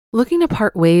Looking to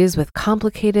part ways with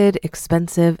complicated,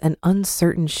 expensive, and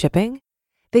uncertain shipping?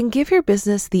 Then give your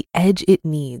business the edge it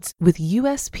needs with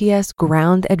USPS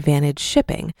Ground Advantage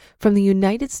shipping from the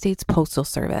United States Postal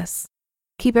Service.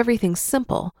 Keep everything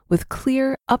simple with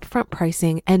clear, upfront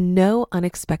pricing and no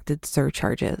unexpected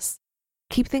surcharges.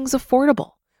 Keep things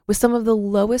affordable with some of the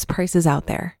lowest prices out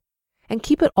there. And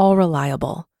keep it all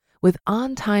reliable with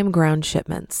on-time ground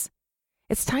shipments.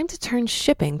 It's time to turn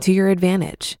shipping to your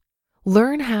advantage.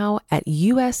 Learn how at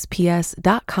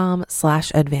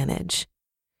USPS.com/advantage.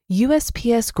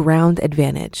 USPS Ground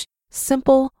Advantage.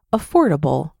 Simple,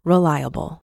 affordable,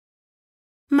 reliable.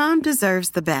 Mom deserves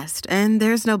the best, and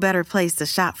there's no better place to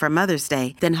shop for Mother's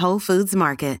Day than Whole Foods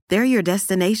Market. They're your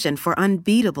destination for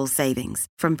unbeatable savings,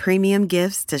 from premium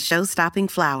gifts to show-stopping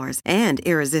flowers and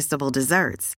irresistible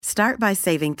desserts. Start by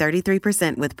saving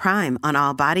 33% with Prime on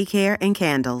all body care and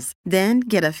candles. Then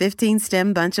get a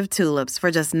 15-stem bunch of tulips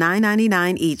for just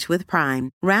 $9.99 each with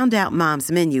Prime. Round out Mom's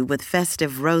menu with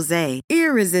festive rosé,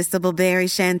 irresistible berry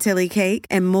chantilly cake,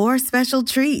 and more special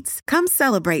treats. Come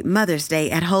celebrate Mother's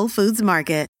Day at Whole Foods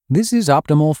Market. This is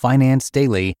Optimal Finance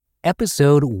Daily,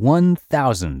 episode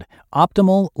 1000,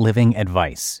 Optimal Living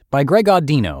Advice by Greg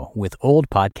Audino with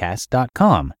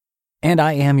oldpodcast.com. And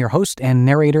I am your host and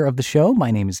narrator of the show.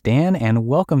 My name is Dan, and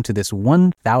welcome to this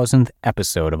 1000th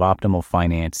episode of Optimal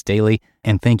Finance Daily.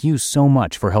 And thank you so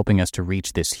much for helping us to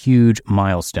reach this huge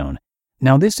milestone.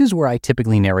 Now, this is where I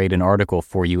typically narrate an article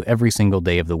for you every single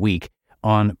day of the week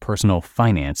on personal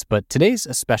finance. But today's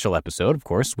a special episode, of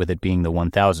course, with it being the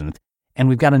 1000th. And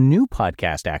we've got a new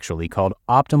podcast actually called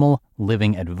Optimal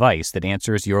Living Advice that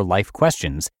answers your life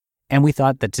questions. And we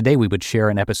thought that today we would share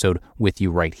an episode with you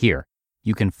right here.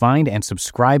 You can find and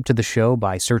subscribe to the show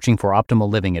by searching for Optimal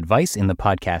Living Advice in the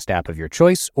podcast app of your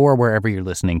choice or wherever you're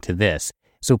listening to this.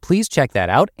 So please check that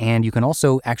out, and you can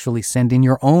also actually send in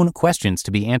your own questions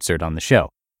to be answered on the show.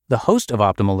 The host of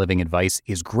Optimal Living Advice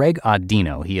is Greg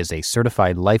Audino. He is a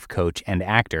certified life coach and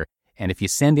actor. And if you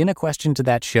send in a question to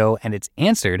that show and it's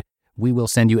answered, we will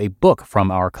send you a book from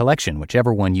our collection,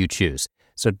 whichever one you choose.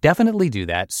 So definitely do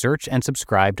that. Search and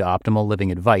subscribe to Optimal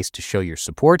Living Advice to show your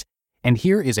support. And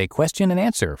here is a question and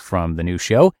answer from the new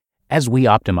show as we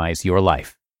optimize your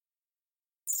life.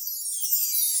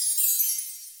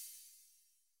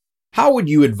 How would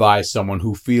you advise someone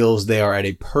who feels they are at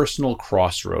a personal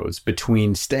crossroads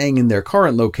between staying in their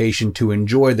current location to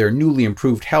enjoy their newly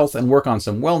improved health and work on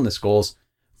some wellness goals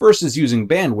versus using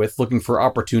bandwidth looking for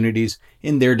opportunities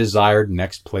in their desired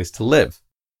next place to live?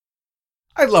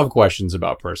 I love questions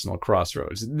about personal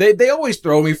crossroads. They always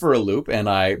throw me for a loop, and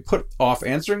I put off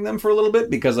answering them for a little bit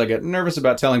because I get nervous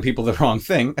about telling people the wrong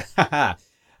thing.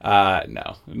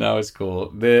 No, it's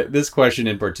cool. This question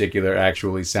in particular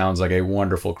actually sounds like a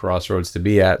wonderful crossroads to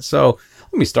be at. So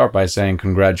let me start by saying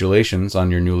congratulations on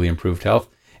your newly improved health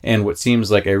and what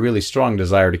seems like a really strong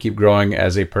desire to keep growing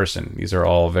as a person. These are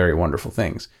all very wonderful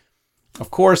things. Of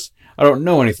course, I don't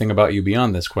know anything about you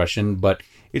beyond this question, but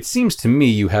it seems to me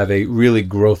you have a really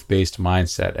growth-based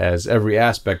mindset, as every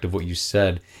aspect of what you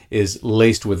said is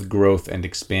laced with growth and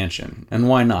expansion. And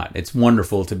why not? It's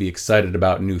wonderful to be excited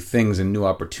about new things and new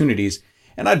opportunities,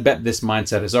 and I'd bet this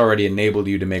mindset has already enabled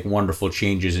you to make wonderful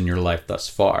changes in your life thus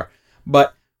far.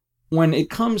 But when it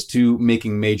comes to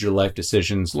making major life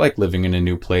decisions like living in a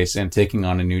new place and taking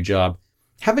on a new job,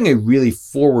 having a really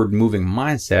forward-moving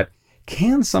mindset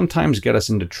can sometimes get us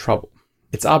into trouble.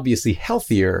 It's obviously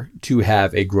healthier to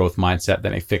have a growth mindset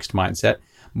than a fixed mindset,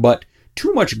 but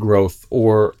too much growth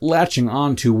or latching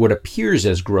on to what appears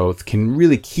as growth can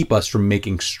really keep us from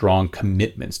making strong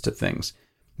commitments to things.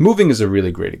 Moving is a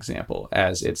really great example,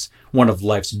 as it's one of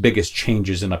life's biggest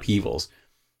changes and upheavals.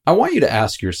 I want you to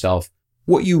ask yourself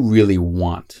what you really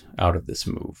want out of this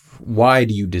move. Why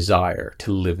do you desire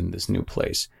to live in this new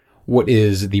place? What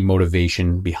is the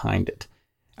motivation behind it?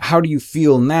 How do you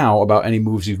feel now about any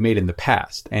moves you've made in the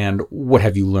past, and what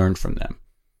have you learned from them?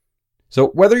 So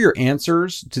whether your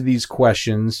answers to these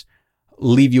questions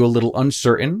leave you a little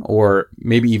uncertain, or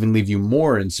maybe even leave you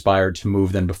more inspired to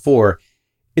move than before,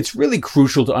 it's really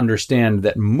crucial to understand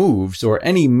that moves or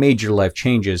any major life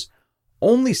changes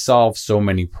only solve so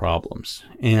many problems.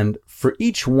 And for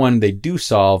each one they do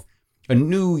solve, a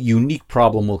new, unique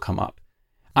problem will come up.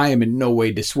 I am in no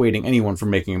way dissuading anyone from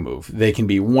making a move. They can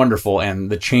be wonderful, and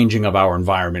the changing of our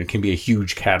environment can be a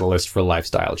huge catalyst for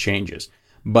lifestyle changes.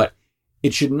 But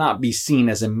it should not be seen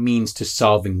as a means to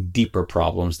solving deeper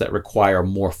problems that require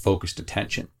more focused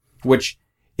attention, which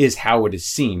is how it is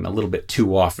seen a little bit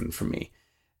too often for me.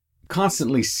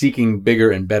 Constantly seeking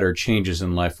bigger and better changes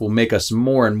in life will make us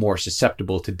more and more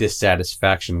susceptible to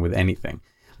dissatisfaction with anything,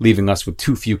 leaving us with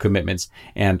too few commitments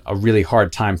and a really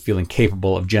hard time feeling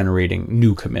capable of generating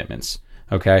new commitments.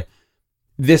 Okay?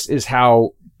 This is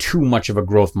how too much of a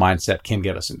growth mindset can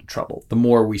get us into trouble. The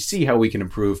more we see how we can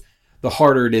improve, the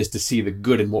harder it is to see the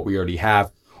good in what we already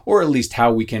have, or at least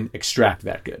how we can extract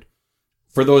that good.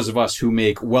 For those of us who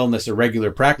make wellness a regular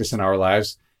practice in our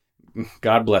lives,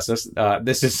 God bless us,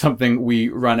 this is something we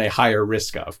run a higher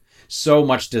risk of. So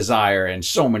much desire and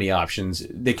so many options,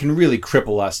 they can really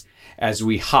cripple us as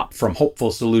we hop from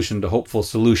hopeful solution to hopeful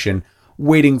solution,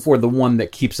 waiting for the one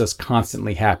that keeps us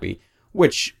constantly happy,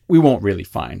 which we won't really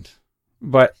find.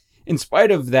 But in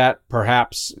spite of that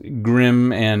perhaps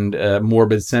grim and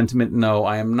morbid sentiment, no,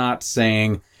 I am not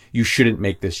saying you shouldn't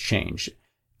make this change.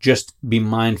 Just be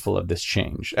mindful of this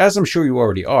change, as I'm sure you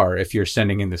already are if you're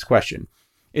sending in this question.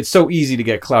 It's so easy to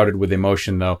get clouded with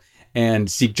emotion, though,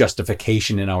 and seek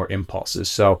justification in our impulses.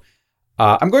 So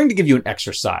I'm going to give you an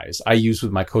exercise I use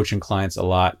with my coaching clients a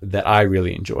lot that I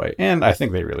really enjoy, and I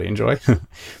think they really enjoy.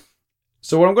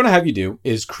 So what I'm going to have you do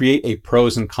is create a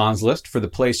pros and cons list for the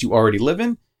place you already live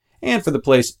in and for the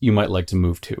place you might like to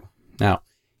move to. Now,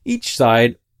 each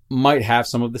side might have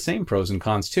some of the same pros and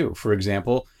cons too. For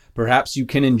example, perhaps you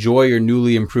can enjoy your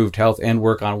newly improved health and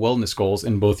work on wellness goals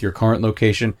in both your current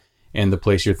location and the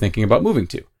place you're thinking about moving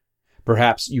to.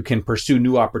 Perhaps you can pursue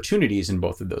new opportunities in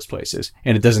both of those places,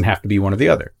 and it doesn't have to be one or the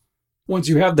other. Once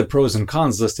you have the pros and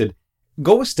cons listed,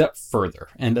 go a step further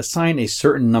and assign a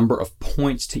certain number of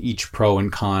points to each pro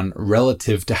and con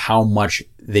relative to how much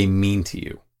they mean to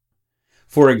you.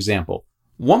 For example,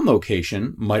 one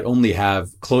location might only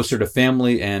have closer to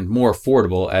family and more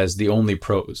affordable as the only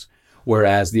pros,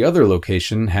 whereas the other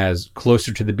location has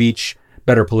closer to the beach,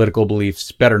 better political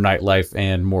beliefs, better nightlife,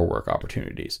 and more work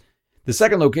opportunities. The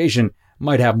second location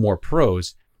might have more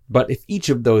pros, but if each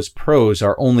of those pros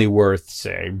are only worth,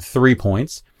 say, 3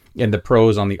 points, and the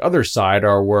pros on the other side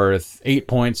are worth 8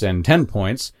 points and 10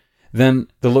 points, then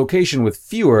the location with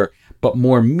fewer but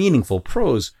more meaningful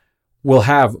pros will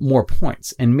have more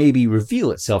points and maybe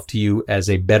reveal itself to you as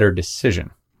a better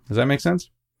decision. Does that make sense?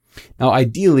 Now,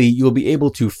 ideally, you'll be able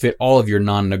to fit all of your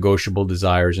non-negotiable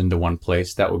desires into one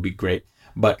place. That would be great.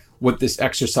 But what this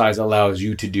exercise allows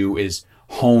you to do is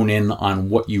hone in on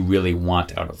what you really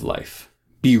want out of life.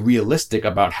 Be realistic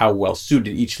about how well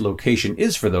suited each location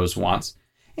is for those wants,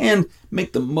 and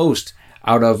make the most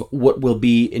out of what will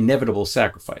be inevitable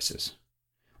sacrifices.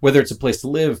 Whether it's a place to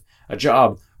live, a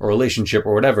job, a relationship,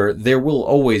 or whatever, there will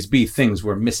always be things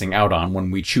we're missing out on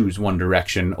when we choose one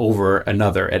direction over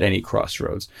another at any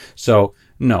crossroads. So,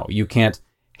 no, you can't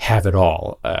have it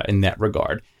all in that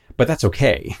regard. But that's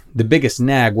okay. The biggest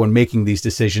nag when making these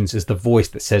decisions is the voice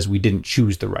that says we didn't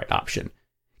choose the right option.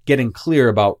 Getting clear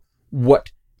about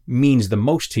what means the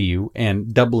most to you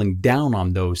and doubling down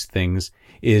on those things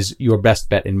is your best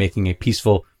bet in making a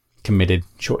peaceful, committed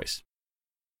choice.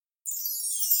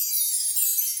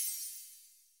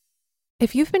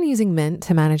 If you've been using Mint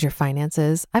to manage your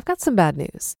finances, I've got some bad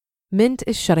news. Mint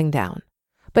is shutting down.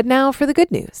 But now for the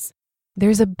good news.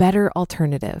 There's a better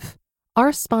alternative.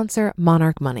 Our sponsor,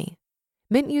 Monarch Money.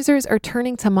 Mint users are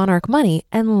turning to Monarch Money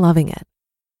and loving it.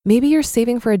 Maybe you're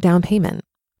saving for a down payment,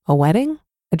 a wedding,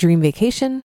 a dream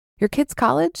vacation, your kid's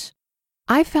college.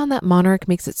 I've found that Monarch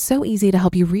makes it so easy to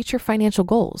help you reach your financial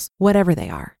goals, whatever they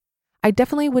are. I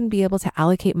definitely wouldn't be able to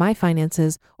allocate my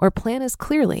finances or plan as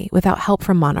clearly without help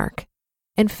from Monarch.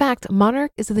 In fact,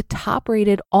 Monarch is the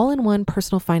top-rated all-in-one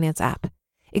personal finance app.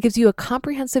 It gives you a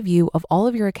comprehensive view of all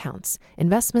of your accounts,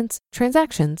 investments,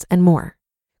 transactions, and more.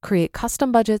 Create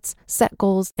custom budgets, set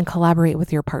goals, and collaborate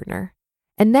with your partner.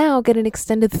 And now get an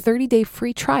extended 30-day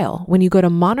free trial when you go to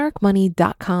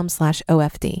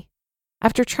monarchmoney.com/OFD.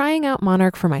 After trying out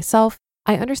Monarch for myself,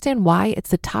 I understand why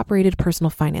it's the top-rated personal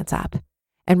finance app.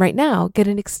 And right now, get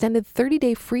an extended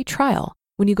 30-day free trial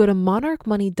when you go to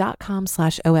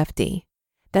monarchmoney.com/OFD.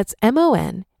 That's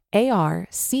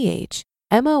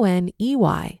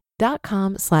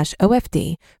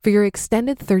monarchmoney.com/OFD for your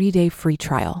extended 30-day free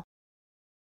trial.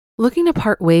 Looking to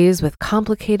part ways with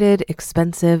complicated,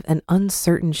 expensive, and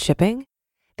uncertain shipping?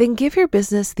 Then give your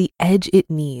business the edge it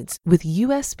needs with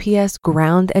USPS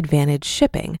Ground Advantage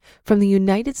shipping from the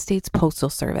United States Postal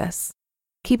Service.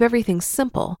 Keep everything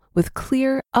simple with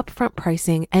clear, upfront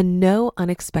pricing and no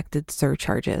unexpected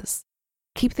surcharges.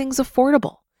 Keep things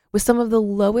affordable with some of the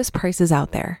lowest prices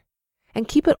out there. And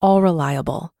keep it all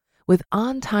reliable with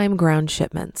on-time ground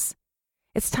shipments.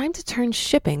 It's time to turn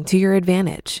shipping to your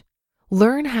advantage.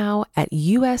 Learn how at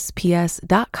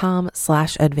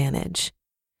USPS.com/advantage.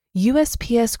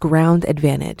 USPS Ground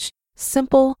Advantage.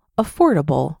 Simple,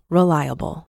 affordable,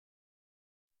 reliable.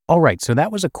 All right, so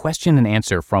that was a question and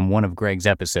answer from one of Greg's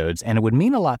episodes, and it would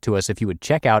mean a lot to us if you would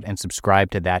check out and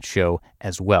subscribe to that show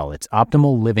as well. It's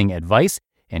Optimal Living Advice,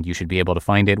 and you should be able to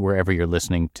find it wherever you're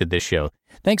listening to this show.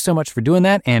 Thanks so much for doing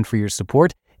that and for your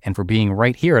support and for being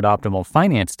right here at Optimal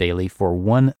Finance Daily for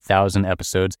 1,000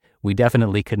 episodes. We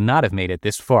definitely could not have made it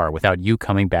this far without you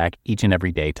coming back each and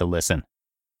every day to listen.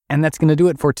 And that's going to do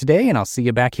it for today, and I'll see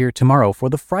you back here tomorrow for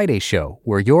the Friday show,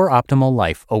 where your optimal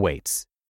life awaits.